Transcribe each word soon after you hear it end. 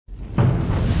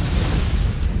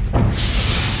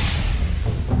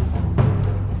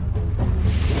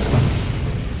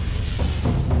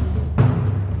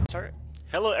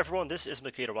Hello everyone, this is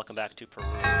Michadr. Welcome back to Peru.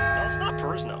 No, it's not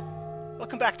Peru, no.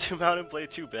 Welcome back to Mount&Blade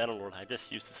II Bannerlord. I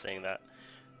just used to saying that.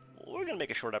 We're going to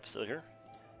make a short episode here.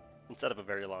 Instead of a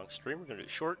very long stream, we're going to do it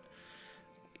short.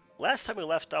 Last time we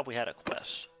left off, we had a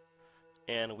quest.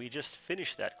 And we just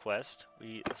finished that quest.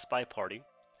 The spy party.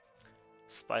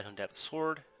 Spy hunt have a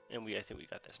sword. And I think we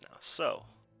got this now. So,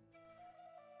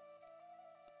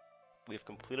 we've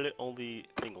completed it. Only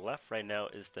thing left right now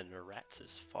is the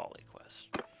Naratz's Folly quest.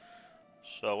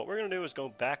 So what we're going to do is go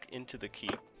back into the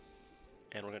keep,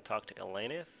 and we're going to talk to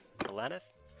Elanith.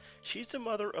 She's the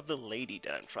mother of the lady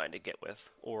that I'm trying to get with,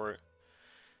 or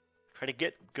try to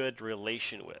get good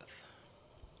relation with.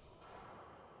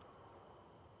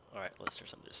 Alright, let's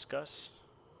start something to discuss.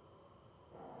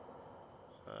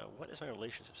 What is my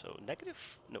relationship? So,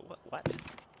 negative? No, what?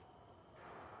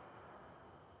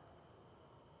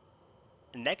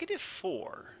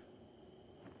 -4.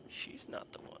 She's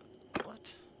not the one.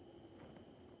 What?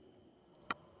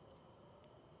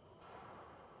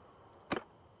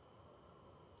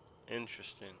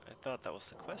 Interesting. I thought that was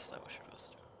the quest I was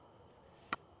supposed to do.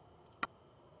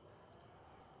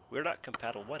 We're not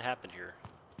compatible. What happened here?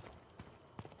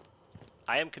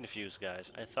 I am confused,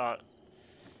 guys. I thought...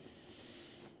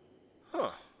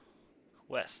 Huh.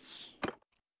 Quests.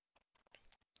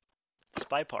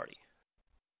 Spy party.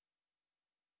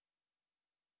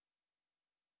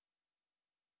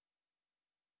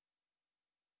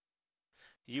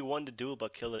 You won the duel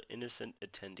but killed an innocent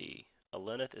attendee.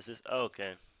 Elanith, is this... Oh,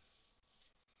 okay.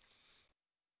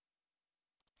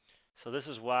 So this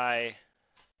is why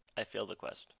I failed the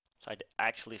quest. So I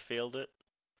actually failed it.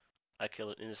 I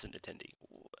killed an innocent attendee.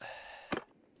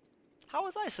 How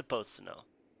was I supposed to know?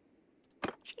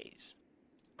 Jeez.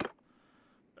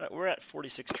 Alright, we're at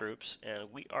 46 troops,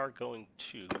 and we are going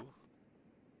to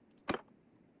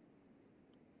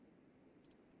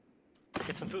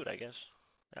get some food, I guess.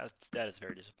 That is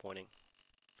very disappointing.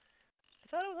 I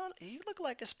thought it was on... He looked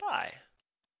like a spy.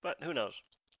 But who knows?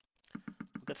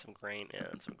 We'll get some grain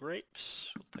and some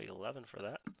grapes. We'll pay 11 for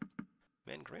that.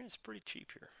 Man, grain is pretty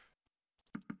cheap here.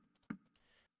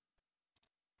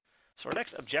 So our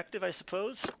next objective, I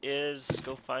suppose, is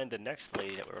go find the next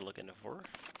lady that we're looking for.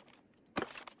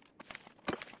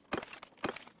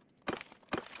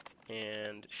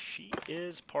 And she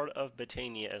is part of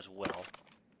Battania as well.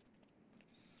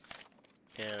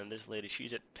 And this lady,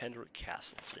 she's at Pendrick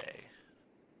Castle today.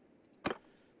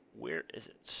 Where is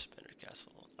it? Pendrick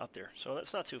Castle. Up there. So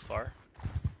that's not too far.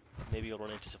 Maybe you'll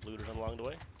run into some looters along the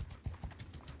way.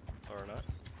 Or not.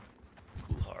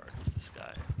 Coolhard. Who's this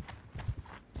guy?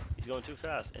 He's going too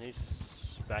fast, and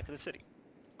he's back in the city.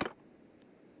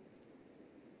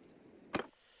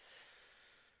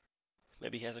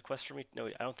 Maybe he has a quest for me? No,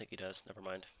 I don't think he does. Never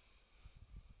mind.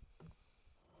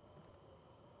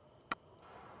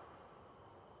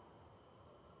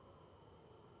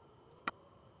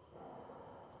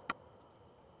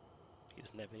 He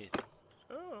doesn't have anything.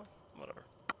 Oh, whatever.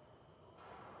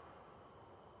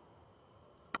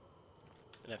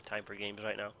 Don't have time for games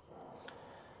right now.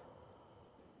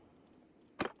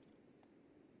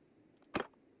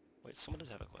 Wait, someone does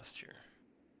have a quest here.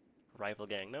 Rival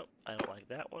gang. Nope, I don't like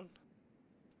that one.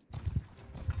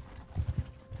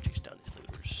 Chase down these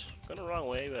looters. Going the wrong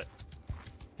way, but...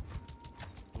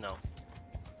 No.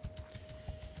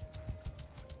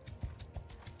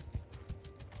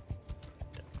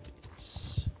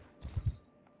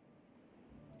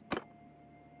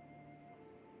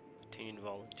 Battanian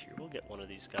volunteer. We'll get one of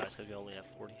these guys because we only have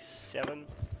 47.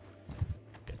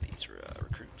 Get these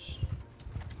recruits.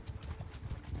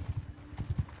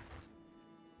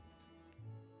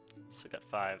 So got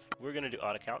 5. We're gonna do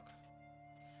autocalc.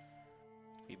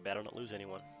 We better not lose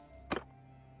anyone.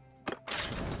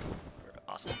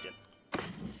 Awesome, we did.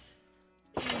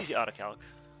 Easy autocalc.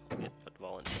 We'll get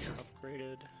volunteer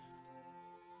upgraded.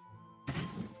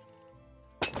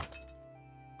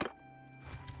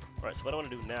 Alright, so what I want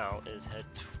to do now is head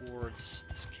towards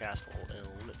this castle and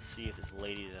let's see if this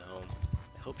lady is at home.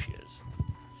 I hope she is.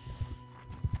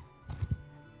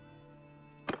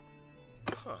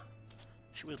 Huh.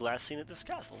 She was last seen at this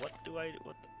castle. What am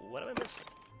I missing?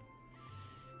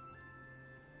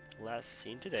 Last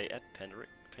seen today at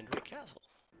Pendrick Castle.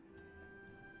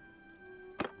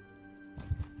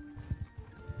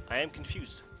 I am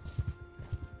confused.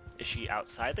 Is she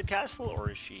outside the castle,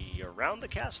 or is she around the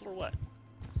castle, or what?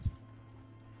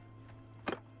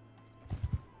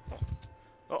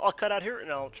 Well, I'll cut out here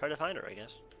and I'll try to find her, I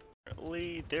guess.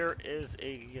 Apparently, there is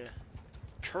a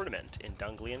tournament in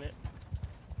Dunglanes,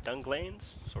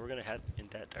 so we're gonna head in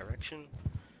that direction.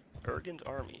 Ergen's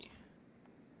army.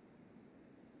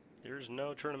 There's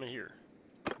no tournament here.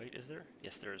 Wait, is there?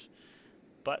 Yes, there is.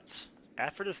 But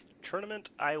after this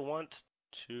tournament, I want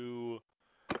to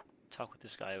talk with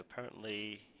this guy.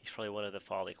 Apparently, he's probably one of the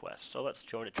folly quests. So let's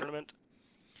join a tournament.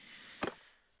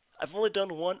 I've only done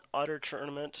one other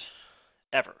tournament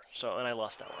ever, and I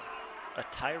lost that one. A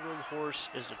Tyrone horse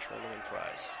is the tournament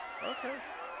prize. Okay.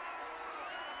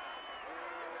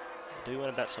 Do we want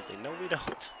to bet something? No, we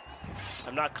don't.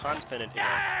 I'm not confident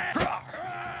enough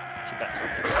to bet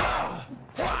something.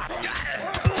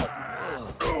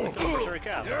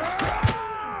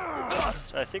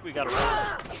 So I think we got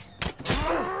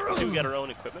our own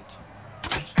equipment.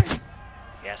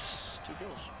 Yes, 2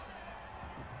 kills.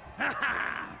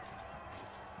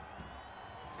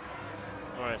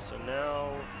 Alright, so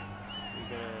now we're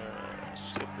gonna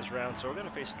skip this round. So we're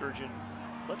gonna face Sturgeon.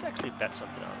 Let's actually bet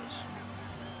something on this.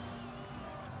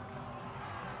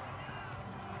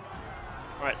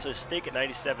 Alright, so stake at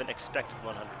 97, expected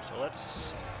 100. So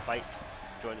let's fight,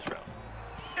 join this round.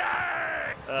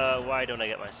 Why don't I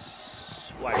get my...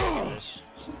 Why do I get this?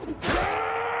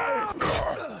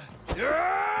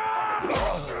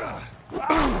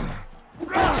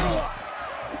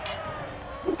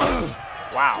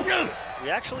 Wow. We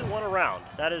actually won a round.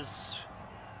 That is...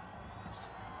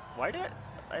 Why did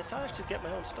I thought I should get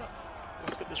my own stuff.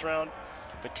 Let's get this round.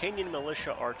 Battanian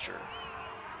Militia Archer.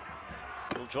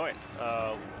 We'll join.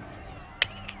 I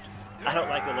don't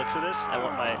like the looks of this.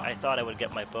 I thought I would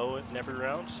get my bow in every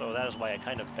round, so that is why I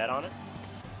kind of bet on it.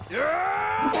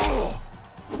 Just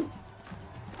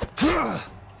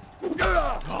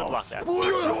gonna block that.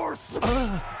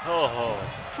 Oh,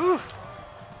 whew.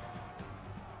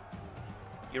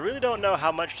 You really don't know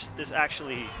how much this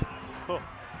actually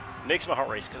makes my heart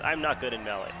race, because I'm not good in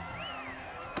melee.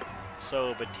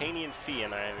 So Battanian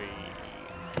Fiend, I'm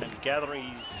gathering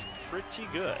he's pretty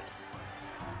good.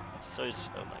 So he's,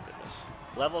 oh my goodness,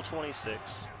 level 26.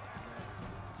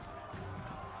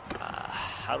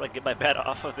 How do I get my bet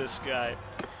off of this guy?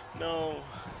 No,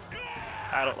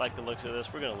 I don't like the looks of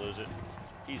this. We're gonna lose it.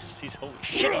 He's holy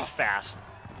shit, he's fast.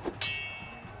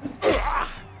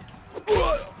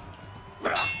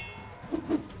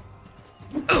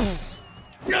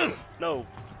 No,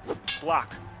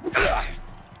 block.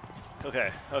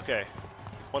 Okay, okay.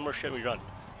 One more shit, we run.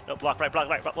 No, block right, block.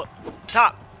 Look.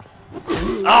 Top!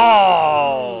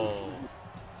 Oh!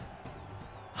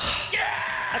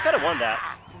 I could have won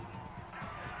that.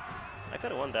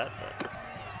 But...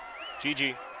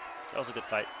 GG. That was a good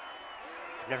fight.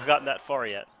 I've never gotten that far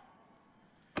yet.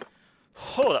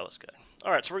 Oh, that was good.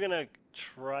 Alright, so we're gonna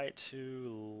try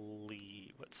to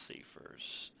leave. Let's see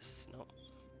first. No.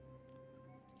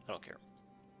 I don't care.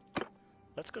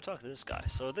 Let's go talk to this guy.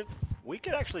 So we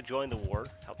could actually join the war,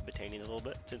 help the Battanians a little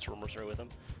bit, since we're mercenary with him,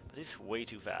 but he's way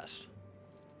too fast.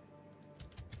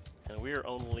 And we're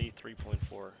only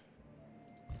 3.4.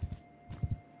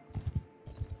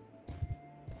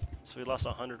 So we lost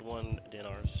 101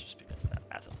 dinars just because of that.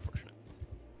 That's unfortunate.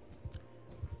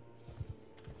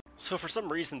 So for some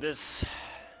reason this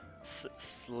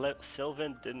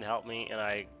Sylvan didn't help me, and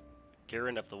I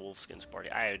gearing up the Wolfskins party.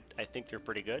 I think they're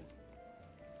pretty good.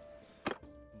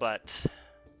 But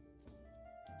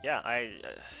yeah, I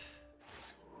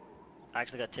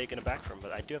actually got taken aback from,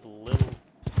 but I do have a little...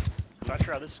 I'm not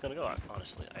sure how this is going to go,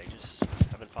 honestly. I just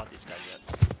haven't fought these guys yet.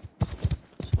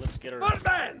 So let's get her...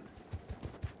 Footmen!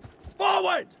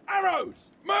 Forward!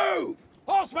 Arrows! Move!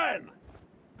 Horsemen!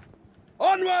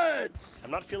 Onwards! I'm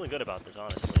not feeling good about this,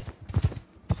 honestly.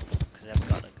 Because I haven't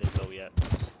gotten a good bow yet.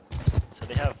 So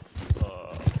they have...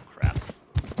 oh, crap.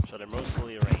 So they're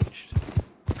mostly arranged.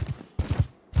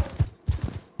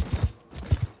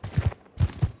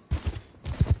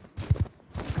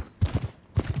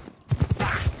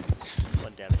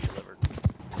 Damage delivered.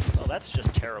 Oh, that's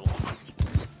just terrible.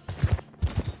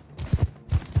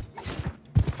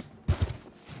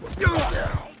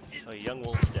 So young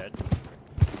wolf's dead.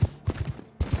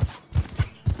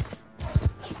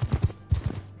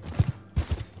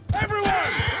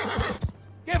 Everyone!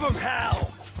 Give him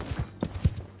hell!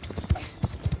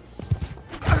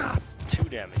 2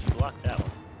 damage. You blocked that one.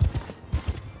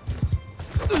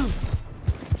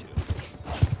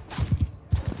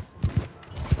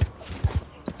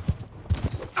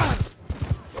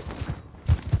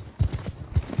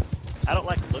 I don't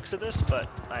like the looks of this, but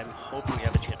I'm hoping we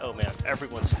have a chance. Oh man,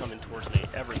 everyone's coming towards me.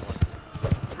 Everyone.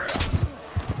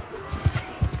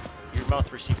 Your mouth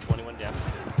received 21 damage.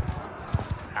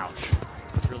 Ouch.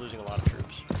 You're losing a lot of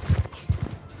troops.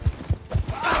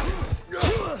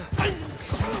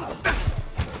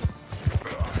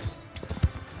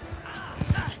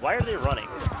 Why are they running?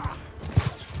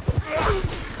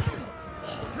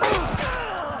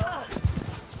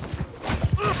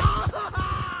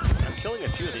 I'm killing a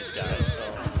few of these guys, so...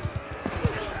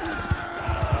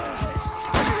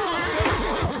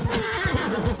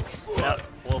 Now,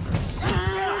 well,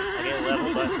 I gained a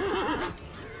level, but...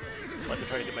 Let me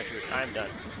try to get my sure I'm done.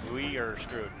 We are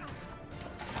screwed.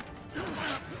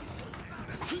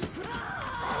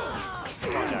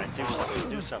 Come on, guys, do something,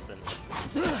 do something.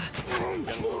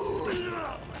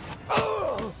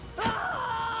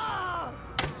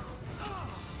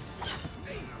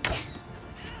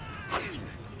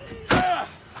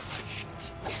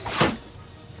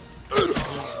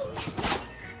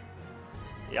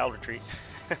 Yeah, I'll retreat.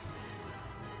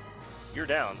 You're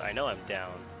down. I know I'm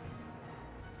down.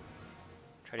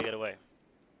 Try to get away.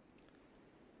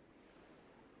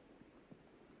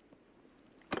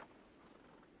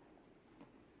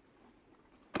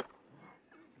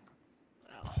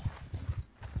 Ow.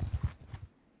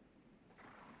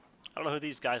 I don't know who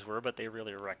these guys were, but they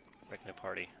really wrecked my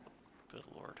party. Good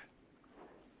lord.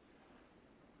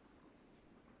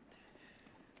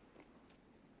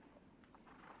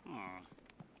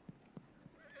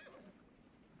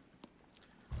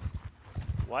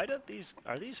 Why don't these...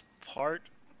 Are these part...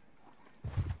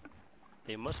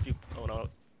 They must be... Oh no.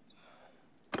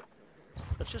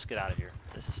 Let's just get out of here.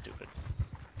 This is stupid.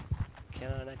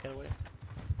 Can I not get away?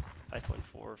 5.4,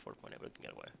 4.8, we can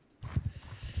get away.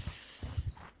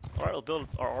 Alright, we'll build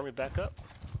our army back up.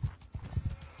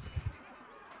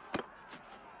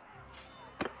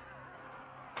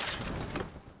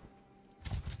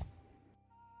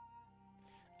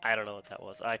 I don't know what that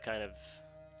was.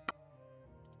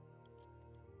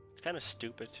 It's kind of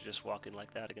stupid to just walk in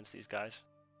like that against these guys.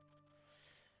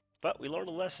 But we learned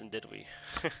a lesson, did we?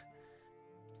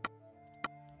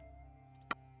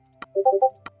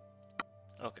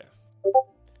 Okay.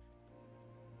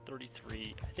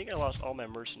 33. I think I lost all my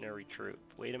mercenary troop.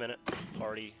 Wait a minute.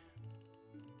 Party.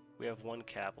 We have one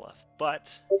cab left.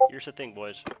 But, here's the thing,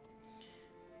 boys.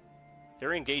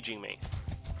 They're engaging me.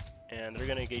 And they're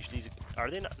gonna engage these...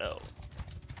 Are they not? No.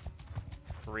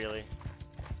 Really?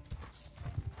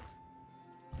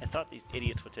 I thought these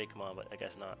idiots would take them on, but I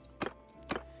guess not.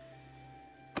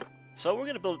 So we're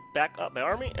gonna build back up my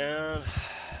army and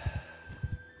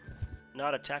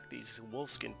not attack these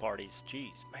wolfskin parties.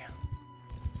 Jeez, man.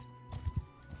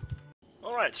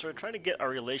 Alright, so we're trying to get our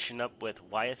relation up with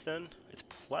Wyathan. It's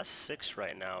 +6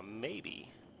 right now, maybe.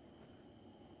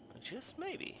 Just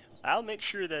maybe. I'll make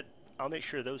sure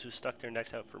those who stuck their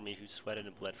necks out for me, who sweated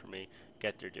and bled for me,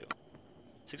 get their due.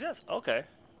 Success! Okay.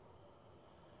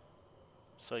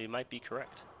 So you might be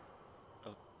correct.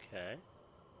 Okay.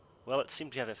 Well, it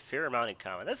seems to have a fair amount in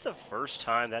common. That's the first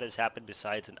time that has happened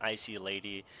besides an icy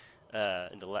lady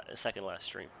in the second last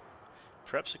stream.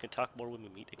 Perhaps we can talk more when we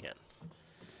meet again.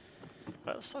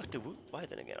 Alright, let's talk to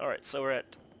Wyathan again. Alright, so we're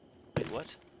at... Wait,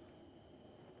 what?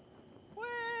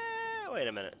 Wait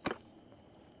a minute.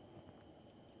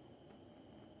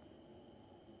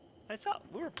 I thought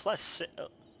we were +6... Oh,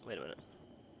 wait a minute.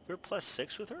 We were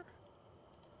 +6 with her?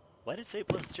 Why did it say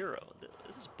 +0?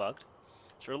 This is bugged.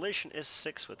 So relation is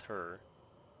 6 with her.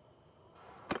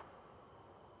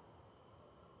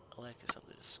 I like there's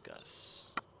something to discuss.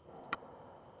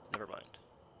 Never mind.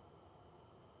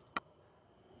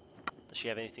 Does she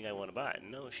have anything I want to buy?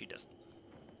 No, she doesn't.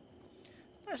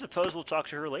 I suppose we'll talk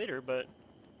to her later, but...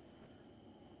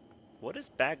 What is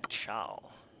Bag Chow?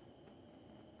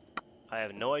 I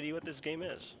have no idea what this game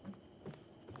is.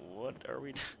 What are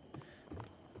we...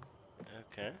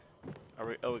 Okay. Are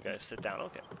we... Oh, we gotta sit down.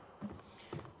 Okay.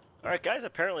 Alright, guys.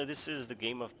 Apparently this is the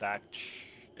game of Oh,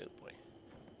 boy.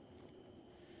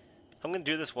 I'm gonna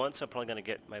do this once. I'm probably gonna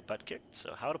get my butt kicked.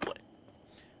 So, how to play.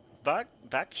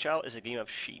 Bag Chow is a game of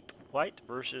sheep. White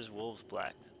versus wolves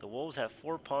black. The wolves have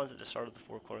 4 pawns at the start of the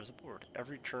 4 corners of the board.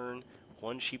 Every turn,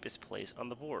 1 sheep is placed on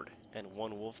the board, and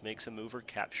 1 wolf makes a move or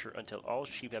capture until all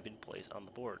sheep have been placed on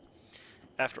the board.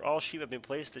 After all sheep have been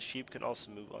placed, the sheep can also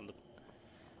move on the...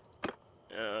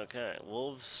 Okay,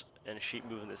 wolves and sheep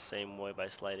move in the same way by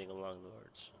sliding along the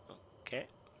boards. Okay.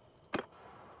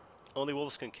 Only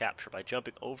wolves can capture by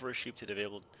jumping over a sheep to the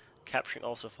available. Capturing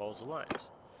also follows the lines.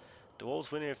 The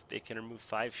wolves win if they can remove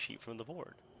 5 sheep from the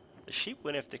board. The sheep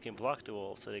win if they can block the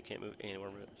wolves so they can't move any more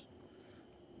moves.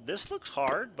 This looks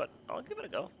hard, but I'll give it a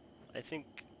go. I think...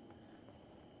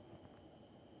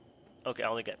 Okay, I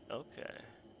only get... Okay.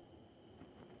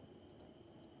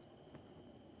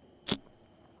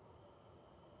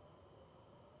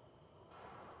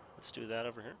 Let's do that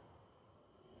over here.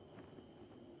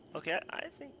 Okay, I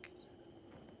think...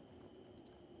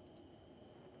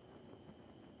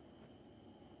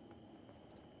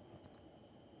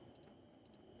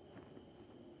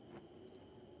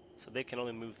 So they can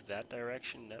only move that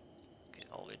direction? That... Okay.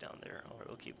 all the way down there. Alright,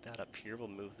 we'll keep that up here. We'll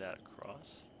move that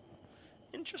across.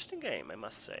 Interesting game, I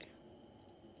must say.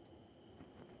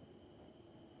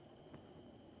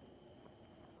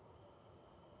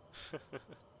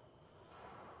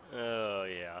 Oh,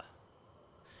 yeah.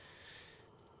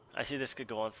 I see this could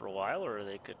go on for a while, or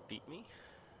they could beat me.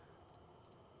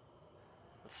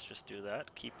 Let's just do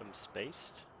that. Keep them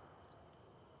spaced.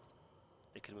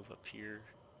 They can move up here.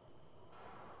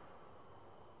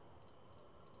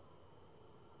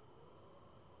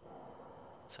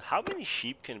 So how many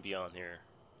sheep can be on here?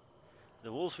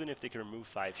 The wolves win if they can remove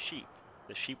 5 sheep.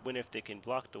 The sheep win if they can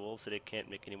block the wolves so they can't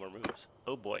make any more moves.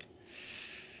 Oh boy.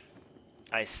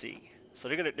 I see. So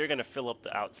they're gonna fill up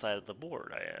the outside of the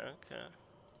board. Okay.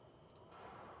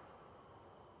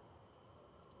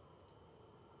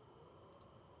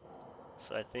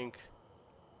 So I think,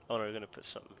 oh no, they're gonna put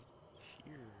something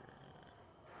here.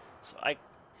 So I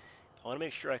want to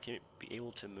make sure I can be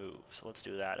able to move. So let's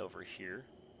do that over here.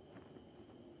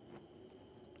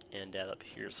 And that up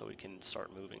here so we can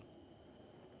start moving.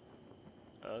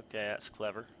 Okay, that's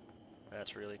clever.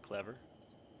 That's really clever.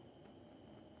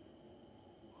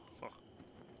 Huh.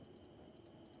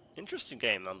 Interesting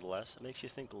game nonetheless. It makes you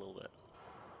think a little bit.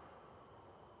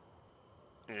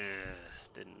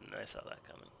 I saw that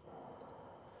coming.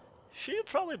 She'll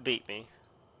probably beat me.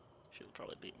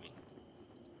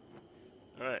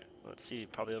 Alright, let's see.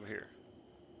 Probably over here.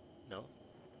 No?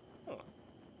 Oh.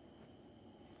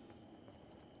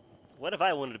 What if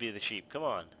I wanted to be the sheep? Come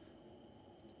on.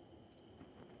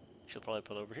 She'll probably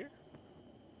put over here.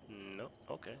 No.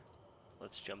 Okay.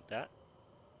 Let's jump that.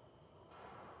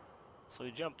 So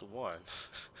we jumped 1.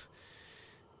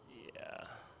 Yeah.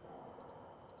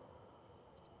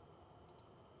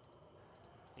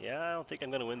 Yeah, I don't think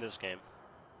I'm going to win this game.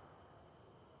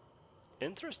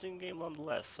 Interesting game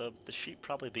nonetheless, so the sheep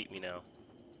probably beat me now.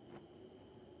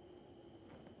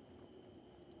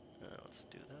 Let's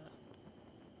do that.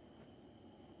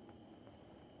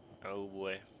 Oh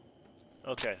boy.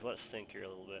 Okay, let's think here a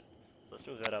little bit. Let's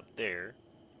move that up there.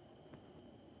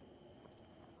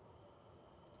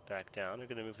 Back down. We're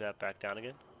going to move that back down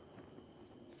again.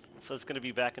 So it's going to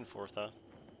be back and forth, huh?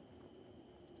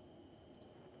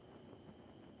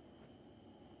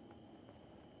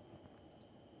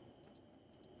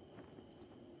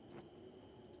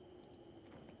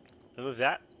 Move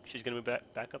that. She's going to move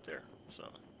back up there. So.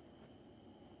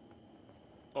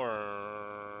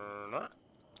 Or not.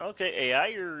 Okay, AI,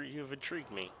 you've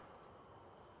intrigued me.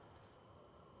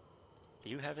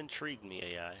 You have intrigued me,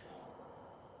 AI.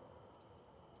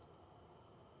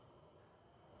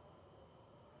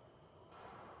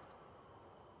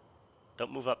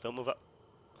 Don't move up, don't move up.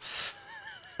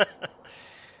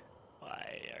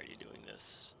 Why are you doing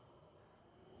this?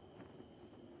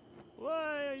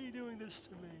 Why are you doing this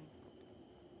to me?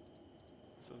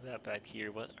 Let's move that back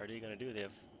here. What are they going to do? They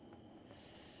have...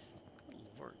 Good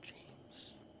Lord,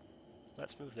 James.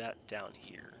 Let's move that down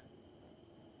here.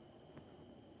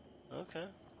 Okay.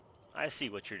 I see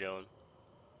what you're doing.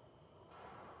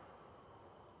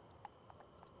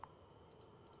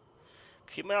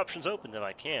 Keep my options open if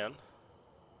I can.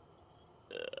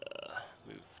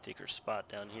 Take her spot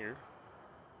down here.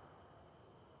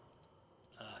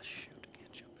 Shoot, I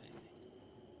can't jump anything.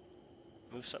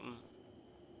 Move something.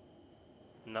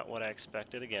 Not what I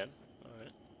expected again.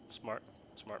 Alright. Smart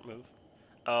move.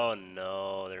 Oh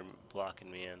no, they're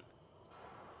blocking me in.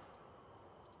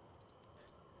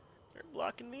 They're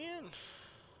blocking me in.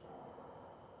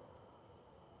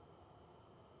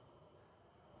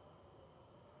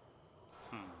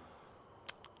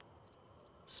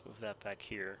 Let's move that back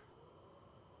here.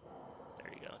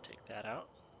 There you go, take that out.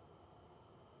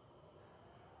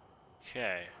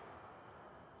 Okay.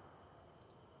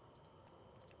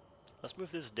 Let's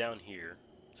move this down here.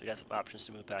 So we got some options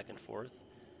to move back and forth.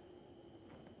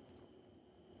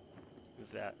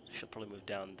 Move that. Should probably move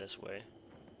down this way.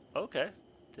 Okay.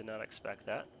 Did not expect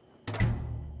that.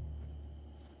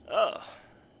 Oh.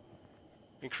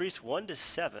 Increase 1 to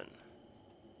 7.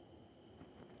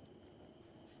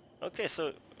 Okay,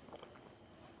 so...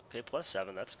 Okay, plus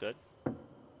 7, that's good.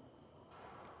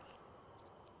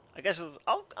 I guess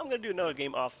I'm going to do another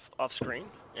game off screen,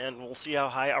 and we'll see how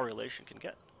high our relation can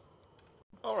get.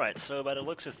 Alright, so by the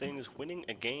looks of things, winning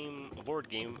a board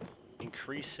game,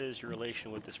 increases your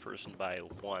relation with this person by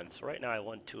 1. So right now I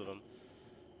won 2 of them.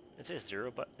 It says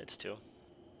 0, but it's 2.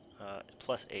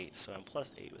 Plus 8, so I'm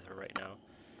plus 8 with her right now.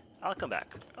 I'll come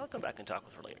back and talk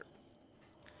with her later.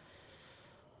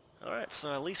 Alright,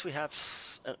 so at least we have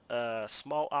a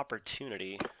small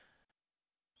opportunity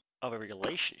of a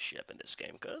relationship in this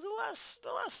game, because the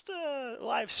last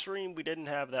live stream we didn't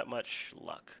have that much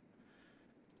luck.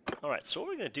 Alright, so what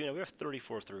we're going to do now, we have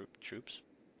 34 troops.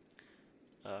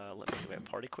 Let me do my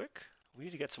party quick. We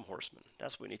need to get some horsemen.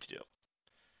 That's what we need to do.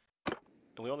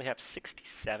 And we only have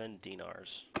 67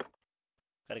 dinars.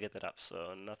 Gotta get that up,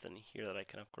 so nothing here that I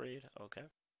can upgrade. Okay.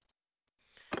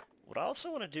 What I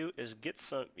also want to do is get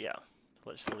some... Yeah,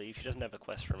 let's leave. She doesn't have a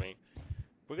quest for me.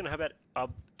 We're going to head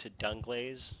up to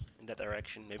Dunglaze in that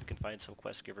direction. Maybe we can find some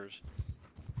quest givers.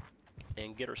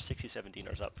 And get our 67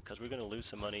 dinars up, because we're going to lose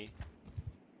some money.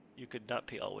 You could not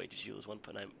pay all wages. You lose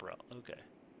 1.9 per hour. Okay.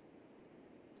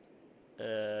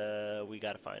 We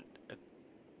gotta find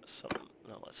something.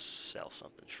 No, let's sell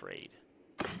something. Trade.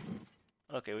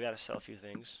 Okay, we gotta sell a few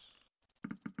things.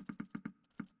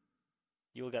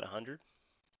 You got 100.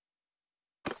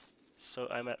 So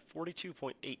I'm at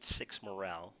 42.86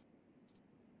 morale.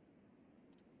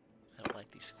 I don't like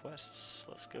these quests.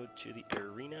 Let's go to the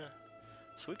arena.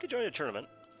 So we could join a tournament.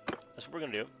 That's what we're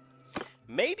gonna do.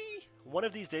 Maybe one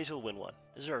of these days we'll win one.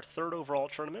 This is our 3rd overall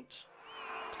tournament.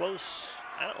 Close.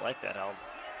 I don't like that helm.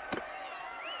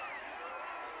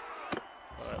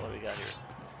 Alright, what do we got here?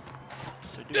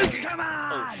 So do Come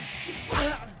on!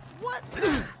 Oh, what?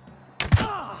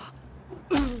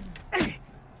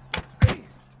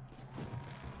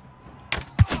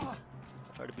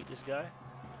 Try to beat this guy.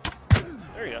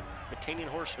 There you go. Battanian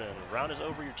Horseman. Round is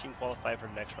over. Your team qualified for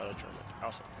the next round of the tournament.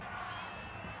 Awesome.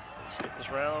 Let's skip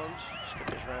this round. Skip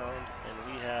this round.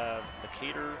 And we have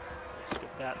Michadr. Let's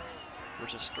skip that.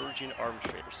 Versus Sturgeon Arms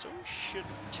Trader. So we should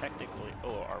technically...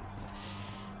 Oh,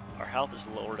 our health is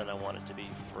lower than I want it to be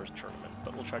for first tournament.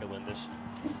 But we'll try to win this.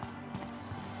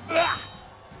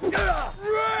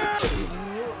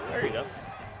 There you go.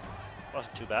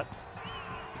 Wasn't too bad.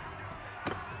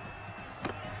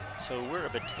 So we're a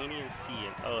Battanian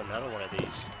Fiend. Oh, another one of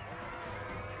these.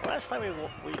 Last time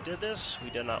we did this, we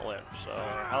did not win. So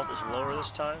our health is lower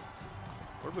this time.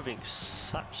 We're moving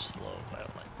such slow. I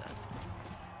don't like that.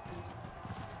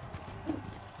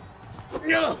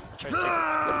 Try to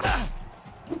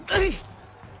take it.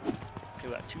 Okay, we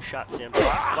got 2 shots in.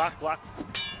 Block, block, block.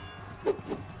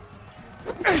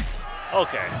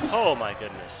 Okay. Oh my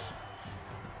goodness.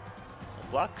 So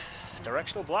block.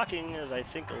 Directional blocking is, I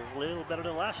think, a little better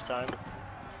than last time.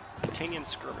 Battanian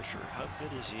Skirmisher. How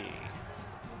good is he?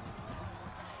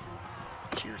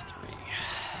 Tier 3.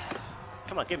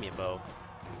 Come on, give me a bow.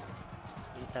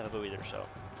 He doesn't have a bow either, so...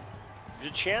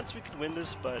 There's a chance we could win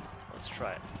this, but let's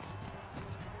try it.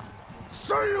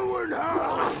 See you in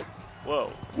hell!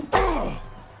 Whoa. Oh,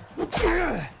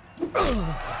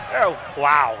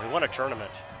 wow, we won a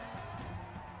tournament.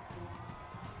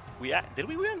 Did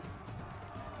we win?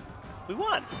 We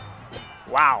won.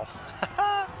 Wow.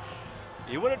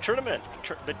 You won a tournament.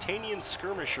 Battanian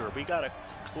Skirmisher. We got a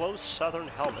close southern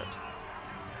helmet.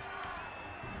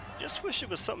 Just wish it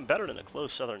was something better than a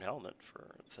close southern helmet for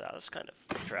that. That's kind of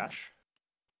trash.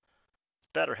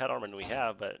 Better head armor than we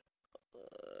have, but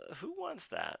who wants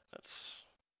that? That's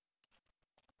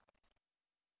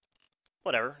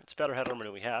whatever. It's better head armor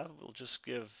than we have. We'll just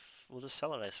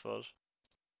sell it, I suppose.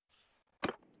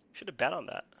 Should have bet on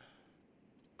that.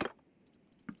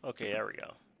 Okay, there we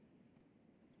go.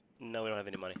 No, we don't have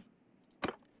any money.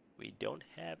 We don't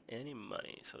have any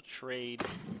money. So trade.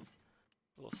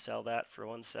 We'll sell that for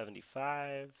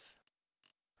 175.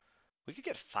 We could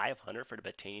get 500 for the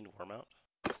Battanian War Mount.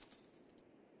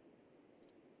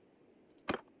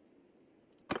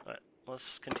 Alright,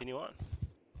 let's continue on.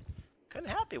 Kind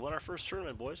of happy. Won our first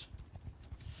tournament, boys.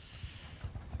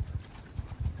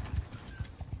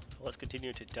 Let's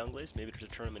continue to Dunglaze. Maybe there's a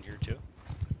tournament here too.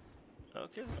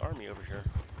 Okay, an army over here.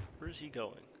 Where is he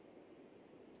going?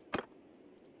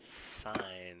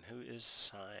 Sign. Who is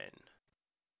Sign?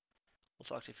 We'll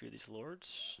talk to a few of these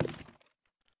lords.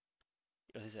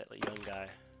 Oh, he's that young guy.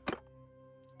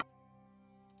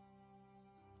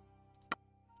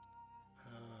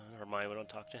 Never mind, we don't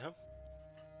talk to him.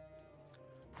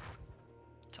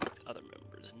 Talk to other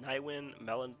members. Nywin,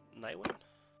 Nywin?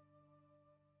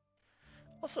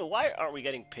 Also, why aren't we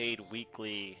getting paid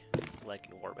weekly like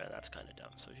in Warband? That's kind of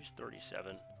dumb. So she's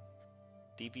 37.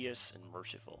 Devious and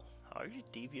merciful. How are you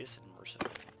devious and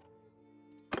merciful?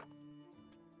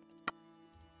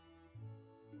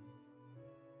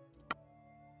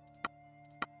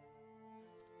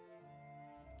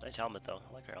 Nice helmet though.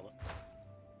 I like her helmet.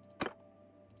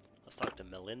 Let's talk to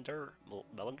Melinder.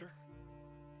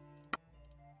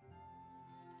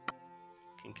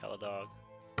 King Caladog.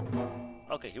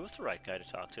 Okay, he was the right guy to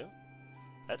talk to.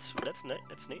 That's neat.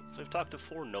 That's neat. So we've talked to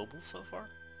 4 nobles so far.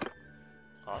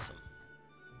 Awesome.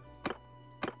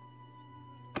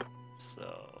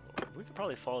 So we could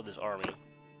probably follow this army.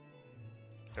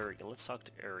 Arrogant. Let's talk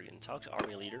to Arrogant. Talk to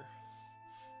army leader.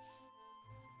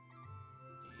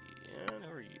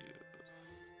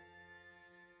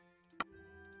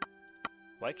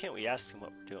 Why can't we ask him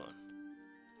what we're doing?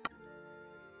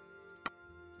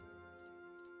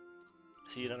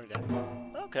 See another guy?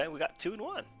 Okay, we got 2 and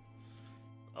 1.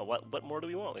 Oh, what more do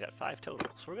we want? We got 5 total.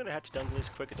 So we're gonna have to dungeon this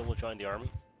quick until we'll join the army.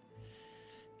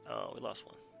 Oh, we lost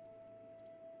one.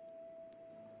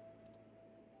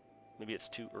 Maybe it's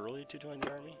too early to join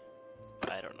the army?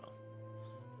 I don't know.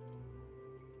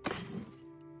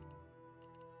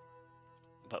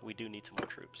 But we do need some more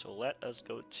troops. So let us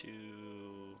go to...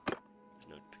 There's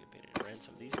no campaign to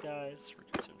ransom these guys.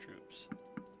 Recruit some troops.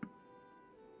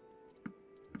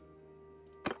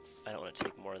 I don't want to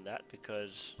take more than that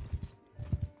because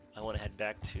I want to head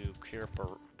back to Kirp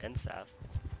or Pensath.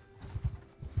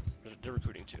 They're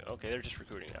recruiting too. Okay, they're just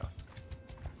recruiting now.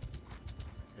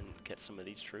 And get some of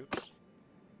these troops.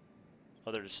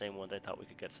 Oh, they're the same ones. I thought we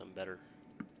could get some better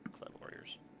clan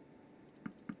warriors.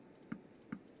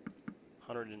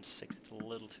 106, it's a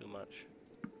little too much.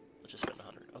 Let's just spend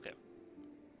 100. Okay.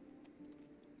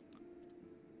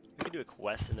 We can do a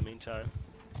quest in the meantime.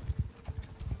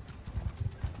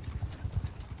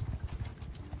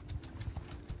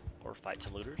 Or fight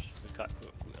some looters. We've got... Oh,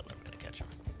 I'm never gonna catch them.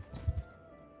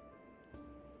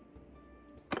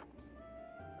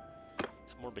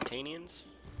 Some more Battanians.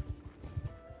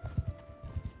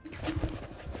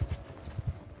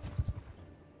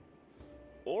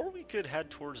 Or we could head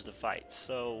towards the fight,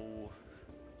 so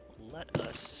let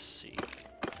us see.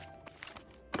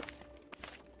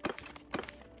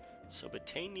 So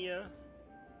Battania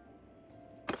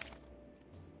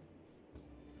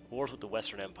wars with the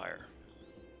Western Empire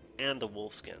and the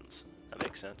Wolfskins. That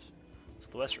makes sense. So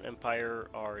the Western Empire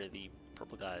are the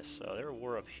purple guys, so they're a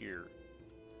war up here.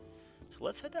 So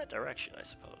let's head that direction, I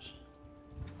suppose.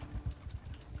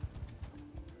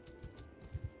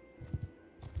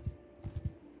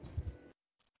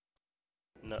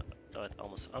 No,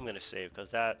 I'm gonna save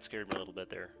because that scared me a little bit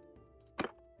there.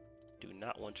 Do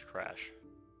not want to crash.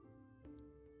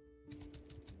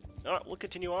 Alright, we'll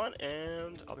continue on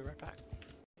and I'll be right back.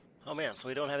 Oh man, so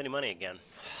we don't have any money again.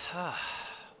 I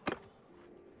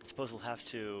suppose we'll have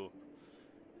to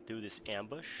do this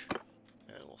ambush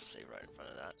and we'll save right in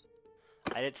front of that.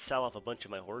 I did sell off a bunch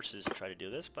of my horses to try to do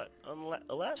this, but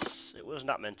unless it was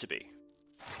not meant to be.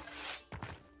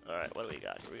 Alright, what do we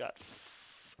got here? We got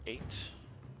 8.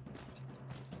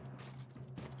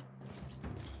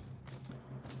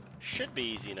 Should be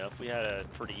easy enough. We had a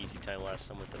pretty easy time last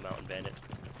time with the Mountain Bandit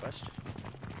quest.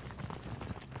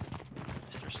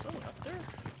 Is there someone up there?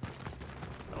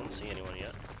 I don't see anyone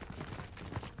yet.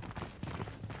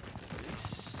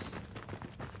 Please.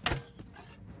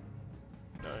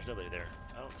 No, there's nobody there.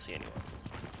 I don't see anyone.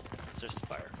 It's just a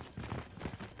fire.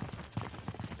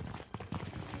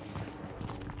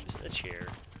 Just a chair.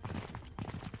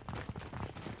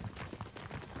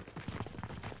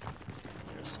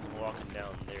 Walking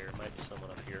down there, might be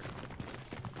someone up here.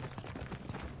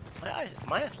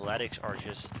 My athletics are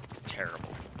just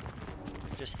terrible.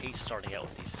 I just hate starting out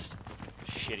with these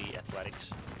shitty athletics.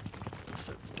 It's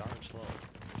so darn slow.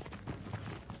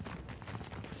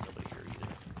 There's nobody here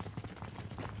either.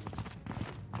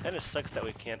 Kinda sucks that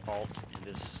we can't alt in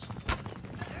this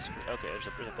screen. Okay, there's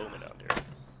a bowman out there.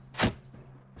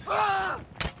 I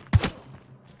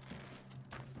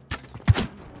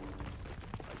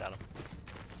got him.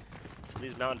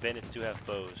 These mountain bandits do have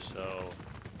bows, so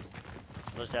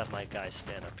I'll just have my guys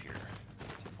stand up here.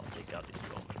 I'll take out these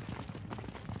bowmen.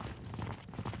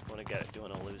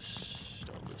 Don't lose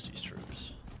these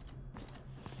troops.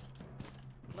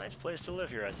 Nice place to live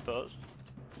here, I suppose.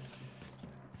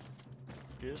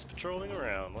 Just patrolling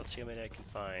around. Let's see how many I can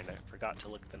find. I forgot to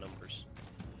look at the numbers.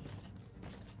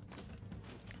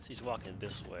 So he's walking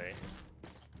this way.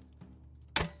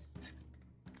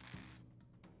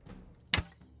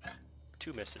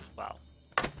 2 misses. Wow.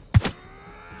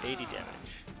 80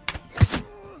 damage.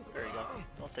 There you go.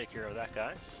 I'll take care of that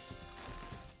guy.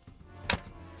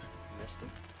 Missed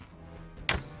him.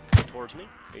 Come towards me.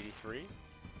 83.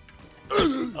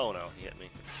 Oh no, he hit me.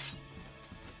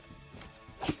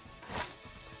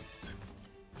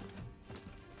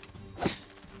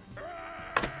 There you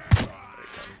go.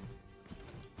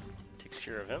 Takes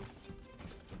care of him.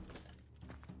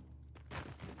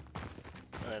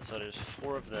 Alright, so there's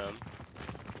 4 of them.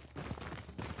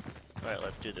 Alright,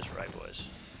 let's do this right, boys.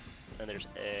 And there's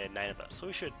 9 of us, so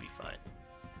we should be fine.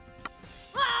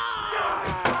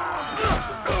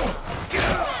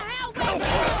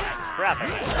 Crap, I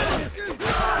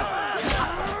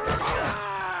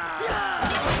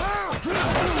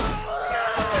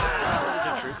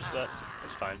got troops, but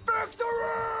it's fine.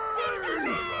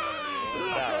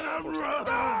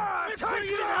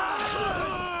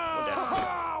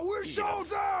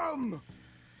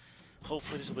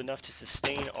 Hopefully this will be enough to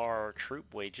sustain our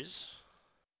troop wages.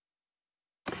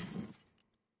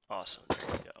 Awesome, there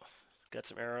we go. Got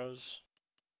some arrows.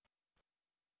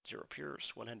 0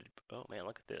 pierce, 100, oh man,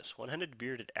 look at this. 100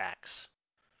 bearded axe.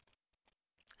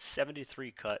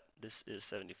 73 cut, this is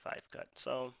 75 cut.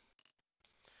 So,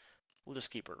 we'll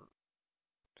just keep her.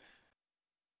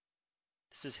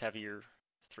 This is heavier,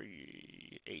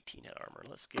 318 head armor.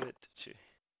 Let's give it to,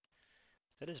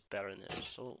 that is better than this,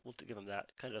 so we'll give him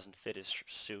that. Kind of doesn't fit his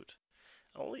suit.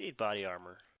 Only 8 body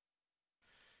armor.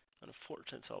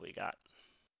 Unfortunately, that's all we got.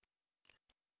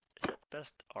 Is that the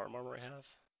best arm armor I have?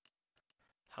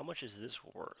 How much is this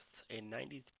worth? A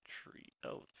 93,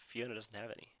 oh, Fiona doesn't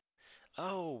have any.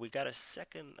 Oh, we got a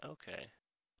second, okay.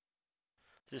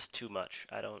 This is too much,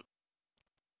 I don't,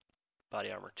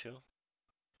 body armor 2.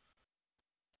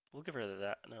 We'll give her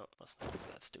that, no, let's not do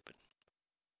that, stupid.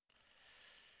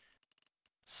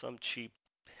 Some cheap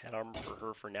head armor for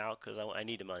her for now, because I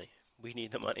need the money. We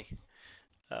need the money.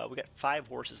 We got 5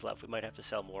 horses left, we might have to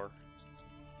sell more.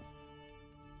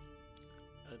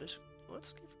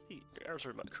 Let's give the arrows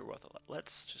are my crew worth a lot.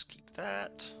 Let's just keep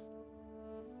that.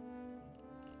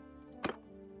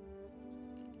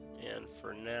 And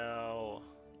for now,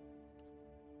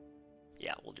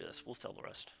 yeah, we'll do this. We'll sell the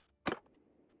rest.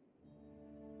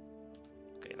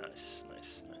 Okay, nice,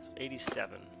 nice, nice.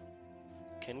 87.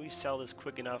 Can we sell this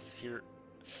quick enough here?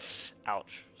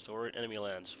 Ouch. So we're in enemy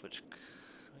lands, which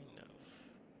kind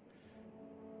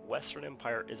of... Western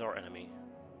Empire is our enemy.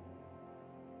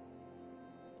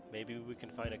 Maybe we can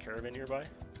find a caravan nearby?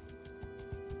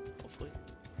 Hopefully.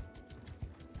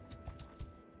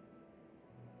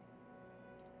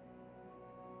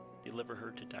 Deliver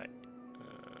her to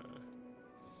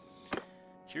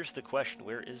here's the question,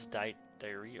 where is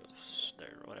Darius?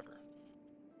 There, whatever.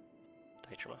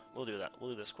 Daitrima? We'll do that.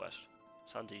 We'll do this quest.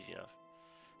 Sounds easy enough.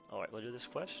 Alright, we'll do this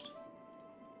quest.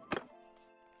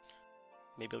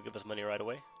 Maybe he'll give us money right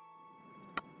away.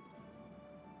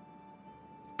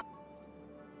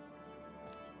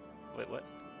 Wait, what?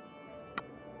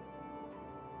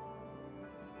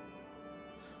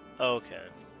 Okay.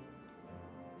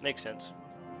 Makes sense.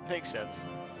 Makes sense.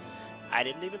 I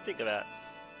didn't even think of that.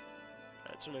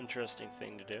 That's an interesting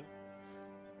thing to do.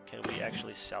 Can we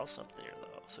actually sell something here, though?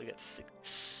 So we got 6...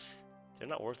 They're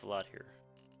not worth a lot here.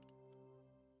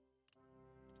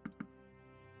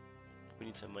 We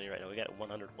need some money right now. We got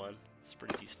 101. It's a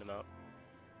pretty decent amount.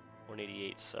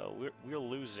 188. So we're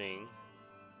losing...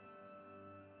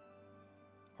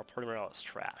 Our party morale is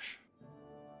trash.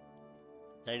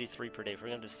 93 per day. We're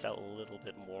going to sell a little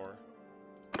bit more.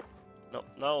 No,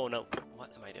 no, no.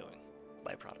 What am I doing?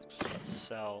 Byproducts. Let's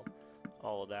sell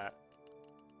all of that.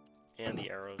 And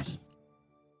the arrows.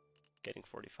 Getting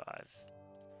 45.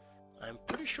 I'm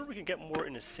pretty sure we can get more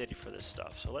in the city for this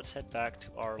stuff. So let's head back to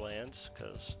our lands,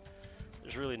 because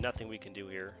there's really nothing we can do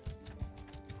here.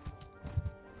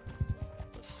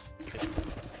 Let's catch him.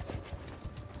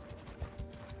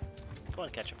 Come on,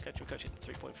 catch him, catch him, catch him.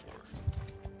 3.4.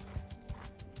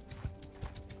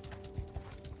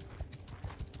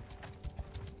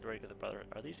 Ready to get the brother.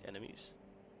 Are these enemies?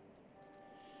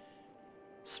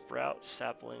 Sprout,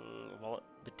 sapling,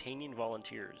 Battanian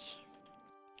volunteers.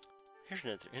 Here's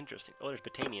another interesting. Oh, there's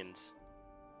Battanians.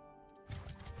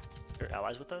 They're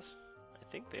allies with us? I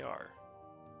think they are.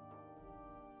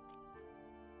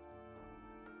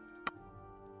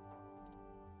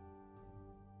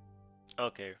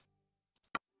 Okay.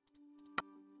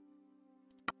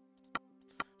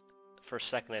 For a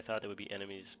second I thought they would be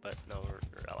enemies, but no, we're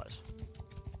allies.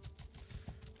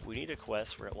 We need a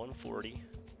quest. We're at 140.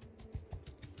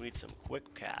 We need some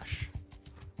quick cash.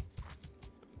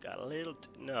 We've got a little...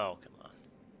 no, come on.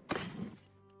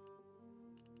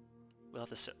 We'll have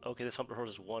to... okay, this Humper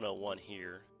Horse is 101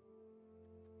 here.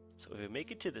 So if we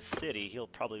make it to the city, he'll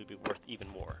probably be worth even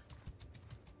more.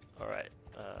 Alright.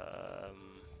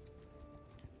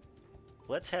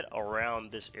 Let's head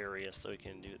around this area so we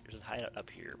can do... there's a hideout up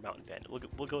here, Mountain Bandit.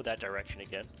 We'll go that direction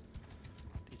again.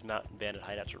 These Mountain Bandit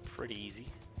hideouts are pretty easy.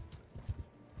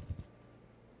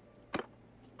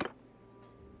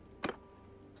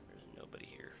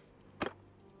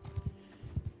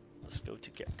 Go to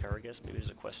get Karagas. Maybe there's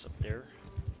a quest up there.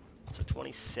 So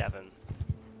 27.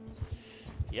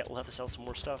 Yeah, we'll have to sell some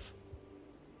more stuff.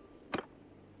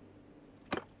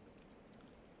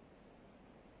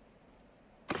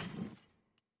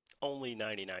 Only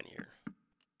 99 here.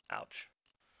 Ouch.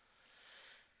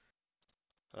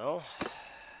 Well,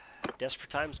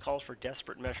 desperate times calls for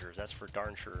desperate measures. That's for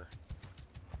darn sure.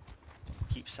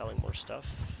 Keep selling more stuff.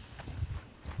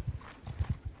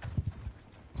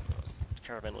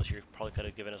 Caravan was here, probably could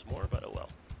have given us more, but oh well.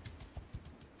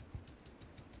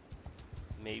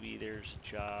 maybe there's a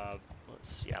job.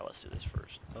 Let's do this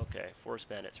first. Okay, forest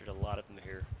bandits. There's a lot of them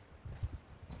here.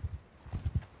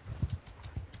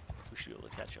 We should be able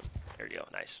to catch them. There you go.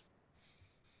 Nice.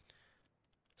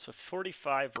 So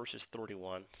 45 versus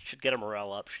 31. Should get a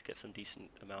morale up. Should get some decent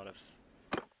amount of,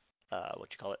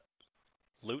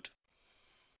 loot.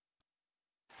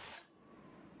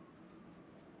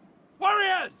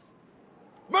 Warriors!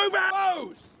 Move out!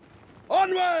 Foes!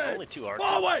 Onward! Only 2 archers.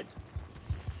 Forward!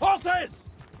 Horses!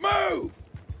 Move!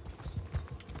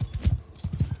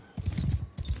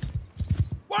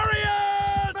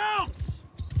 Warriors! Mount!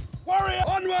 Warrior!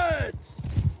 Onwards!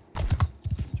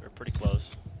 We're pretty close.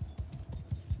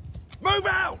 Move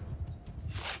out!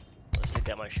 Let's take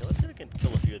out my shield. Let's see if we can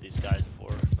kill a few of these guys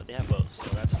before. But they have bows, so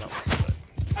that's not much good.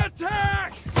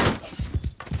 Attack!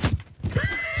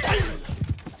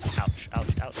 Ouch,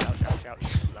 ouch, ouch, ouch, ouch, ouch.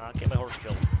 Nah, get my horse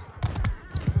killed.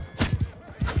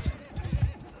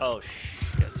 Oh,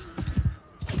 shit.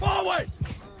 Forward!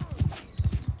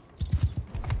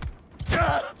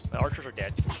 My archers are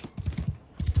dead.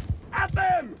 At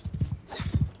them!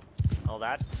 Oh,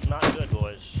 that's not good,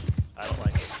 boys. I don't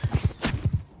like it.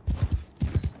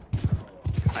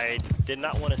 I did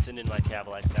not want to send in my cav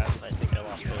like that, so I think I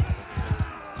lost it.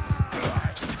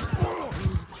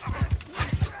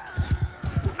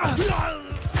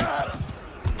 Yeah,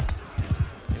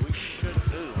 we should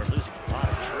move. We're losing a lot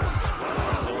of troops.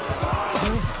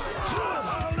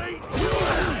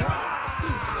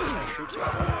 My troops are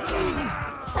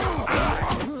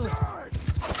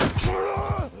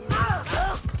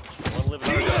one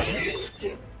living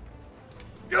army.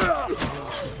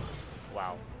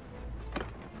 Wow.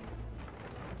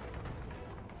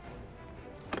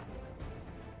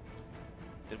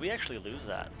 Did we actually lose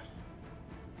that?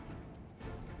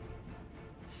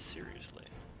 Seriously.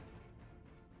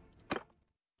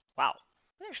 Wow.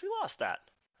 We actually lost that.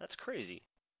 That's crazy.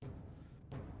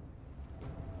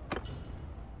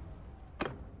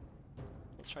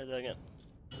 Let's try that again.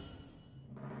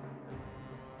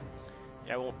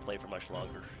 Yeah, I won't play for much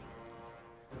longer.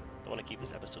 Don't want to keep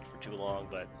this episode for too long,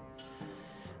 but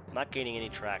I'm not gaining any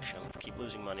traction. I'll keep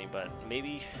losing money, but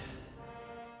maybe...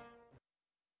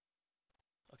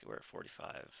 Okay, we're at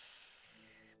 45.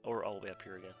 Oh, we're all the way up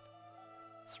here again.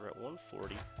 So we're at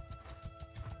 140.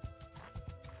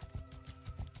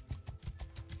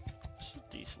 It's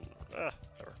decent. Whatever.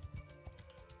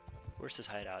 Where's this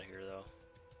hideout here, though?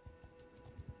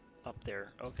 Up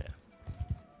there. Okay.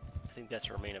 I think that's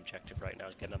our main objective right now,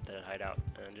 is getting up to that hideout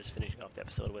and just finishing off the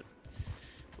episode with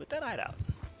that hideout.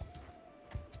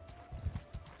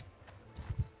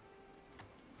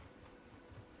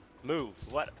 Move!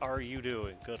 What are you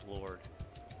doing? Good lord.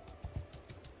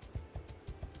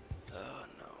 Oh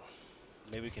no.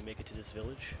 Maybe we can make it to this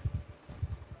village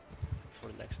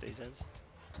before the next day's ends.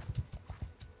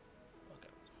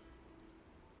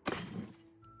 Okay.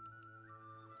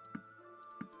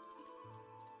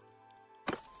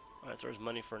 Alright, so there's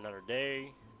money for another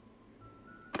day.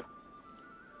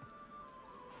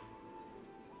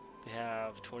 They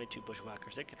have 22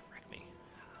 bushwhackers. They could wreck me.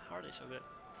 How are they so good?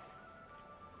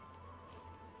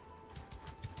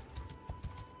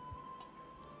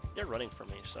 They're running from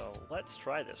me, so let's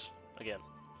try this again.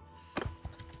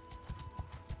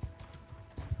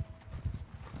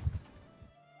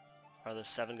 Are the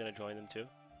 7 gonna join them too?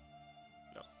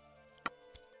 No.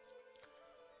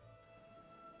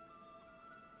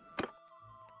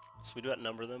 So we do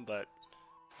outnumber them, but...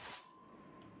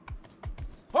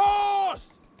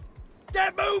 Horse!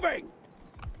 Get moving!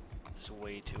 It's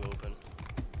way too open.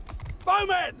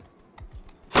 Bowmen!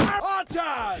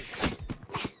 Archers!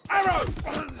 Arrows!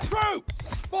 Troops!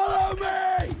 Follow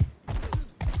me!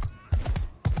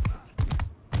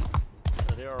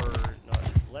 So there are... No,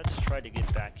 let's try to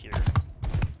get back here.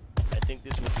 I think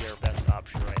this would be our best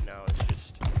option right now, is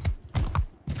just...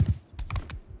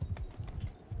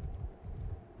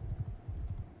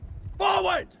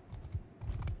 Forward!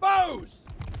 Bows!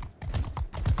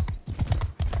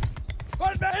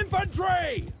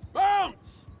 Infantry!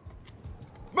 Mounts!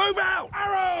 Move out!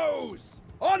 Arrows!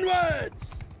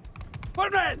 Onwards!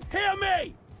 Footmen, hear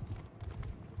me!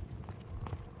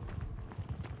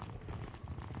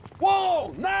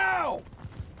 Wall, now!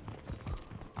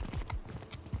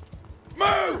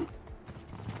 Move!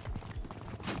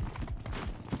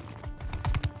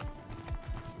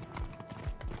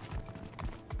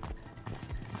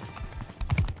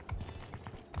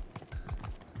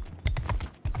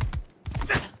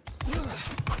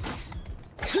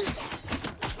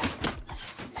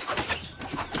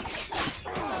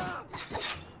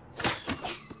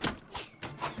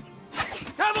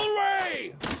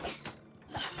 Cavalry!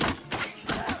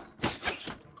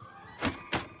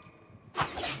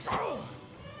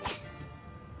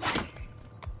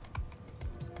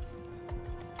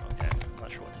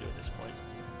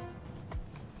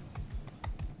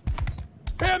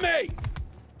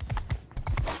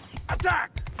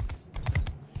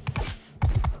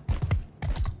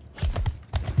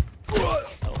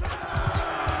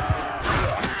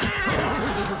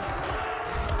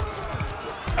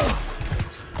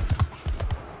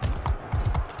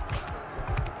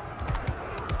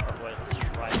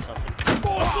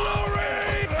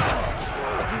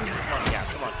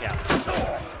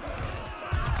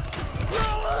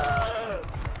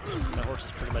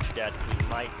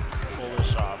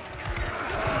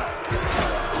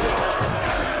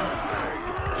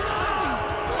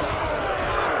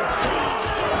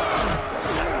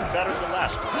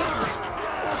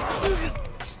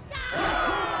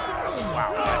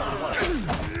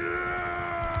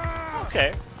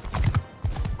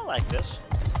 like this.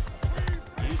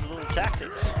 Use a little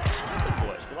tactics. Good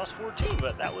boys. We lost 14,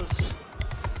 but that was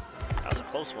a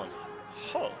close one.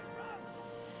 Oh.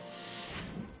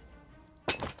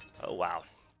 Oh wow.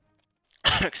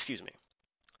 Excuse me.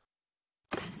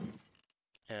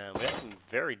 And we had some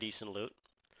very decent loot.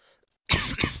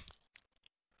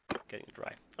 Getting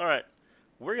dry. Alright.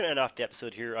 We're going to end off the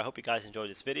episode here. I hope you guys enjoyed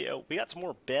this video. We got some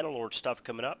more Bannerlord stuff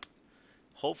coming up.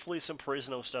 Hopefully some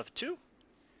Perisno stuff too.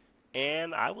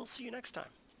 And I will see you next time.